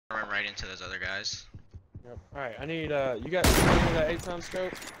right into those other guys. Yep. Alright, I need, you got that 8-time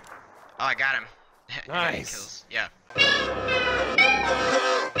scope? Oh, I got him. Nice. Yeah.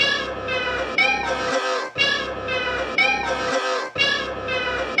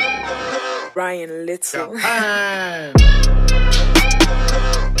 Ryan Little.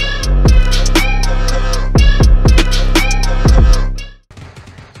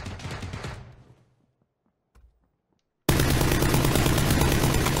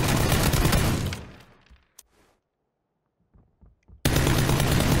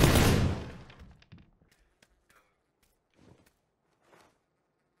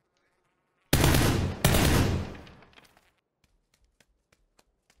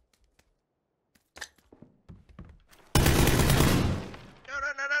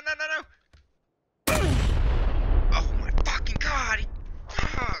 No. Oh my fucking god.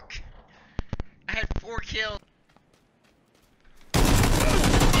 Fuck. I had 4 kills.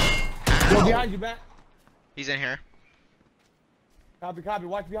 Yo, behind you, Matt. He's in here. Copy, copy.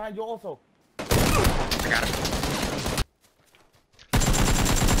 Watch behind you also. I got him.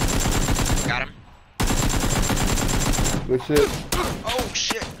 Got him. Good shit. Oh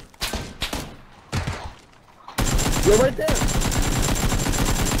shit. You're right there.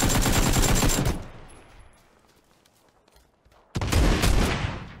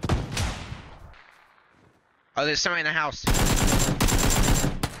 Oh, there's somebody in the house.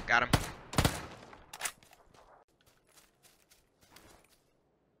 Got him.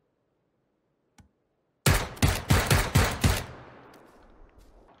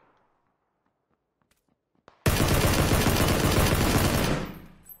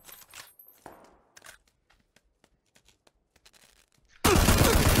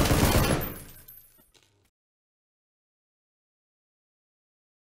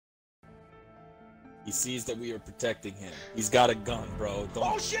 He sees that we are protecting him. He's got a gun, bro.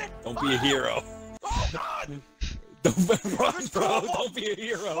 Oh shit! Don't be a hero. Oh god! Don't run, bro. Don't be a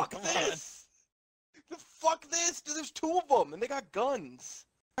hero. Fuck Come this! Fuck this! Dude, there's 2 of them, and they got guns.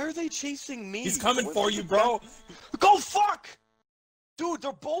 Why are they chasing me? on. He's coming for you, bro. Go fuck! Dude,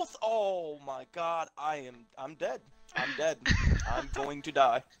 they're both. Oh my god, I'm dead. I'm dead. I'm going to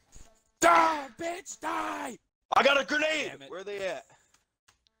die. Die, bitch, die! I got a grenade. Damn it. Where are they at?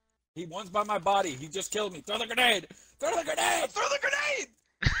 One's by my body. He just killed me. Throw the grenade! Throw the grenade! Throw the grenade!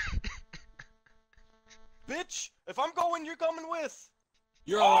 Bitch, if I'm going, you're coming with.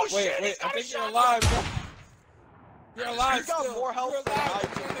 You're Oh, alive. shit, Wait, he's I got a think you're shotgun. alive, bro. You're alive He's got still. more health You're than I alive.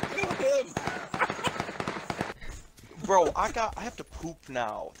 do. I'm trying to kill him. Bro, I have to poop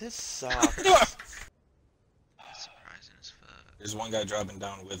now. This sucks. Surprising as fuck. There's one guy dropping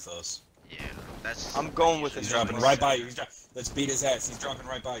down with us. Yeah, that's. I'm going with He's it. dropping right by you. Let's beat his ass. He's dropping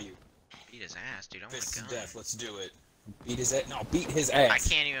right by you. Beat his ass, dude. I want Fist a to gun. death. Let's do it. Beat his ass. No, beat his ass. I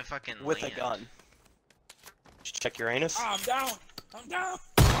can't even fucking With land. a gun. Just check your anus. Oh, I'm down. I'm down.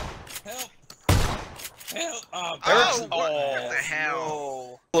 Help. Help. Oh, Oh, God. what the hell?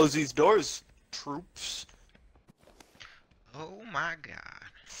 No. Close these doors, troops. Oh my god.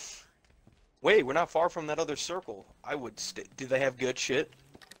 Wait, we're not far from that other circle. I would stay. Do they have good shit?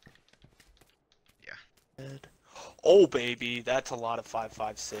 Yeah. Oh, baby, that's a lot of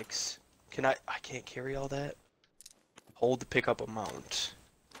 5.56. Can I can't carry all that. Hold to pick up amount.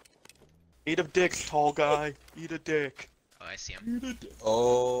 Eat a dick, tall guy. Eat a dick. Oh, I see him.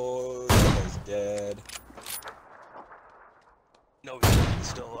 Oh, that guy's dead. No, he's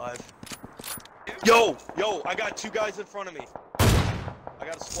still alive. Yo, I got 2 guys in front of me. I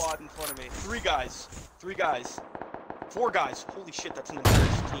got a squad in front of me. 3 guys. 3 guys. 4 guys. Holy shit, that's an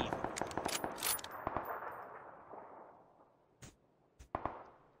entire team.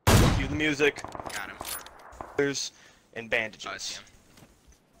 Cue the music. Got him. There's and bandages. Oh, I see him.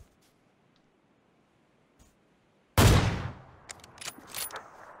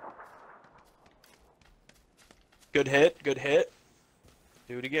 Good hit, good hit.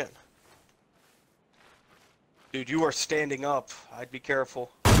 Do it again. Dude, you are standing up. I'd be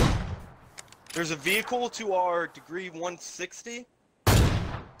careful. There's a vehicle to our degree 160.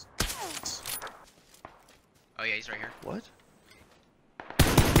 Oh yeah, he's right here. What?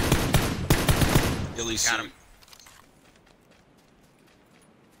 Illy Got him.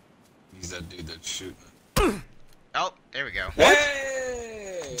 He's that dude that's shooting. Oh, there we go.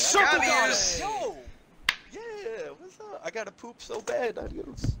 Hey! Circle got got his. it! Yo! Yeah, what's up? I gotta poop so bad.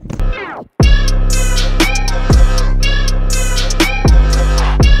 Adios.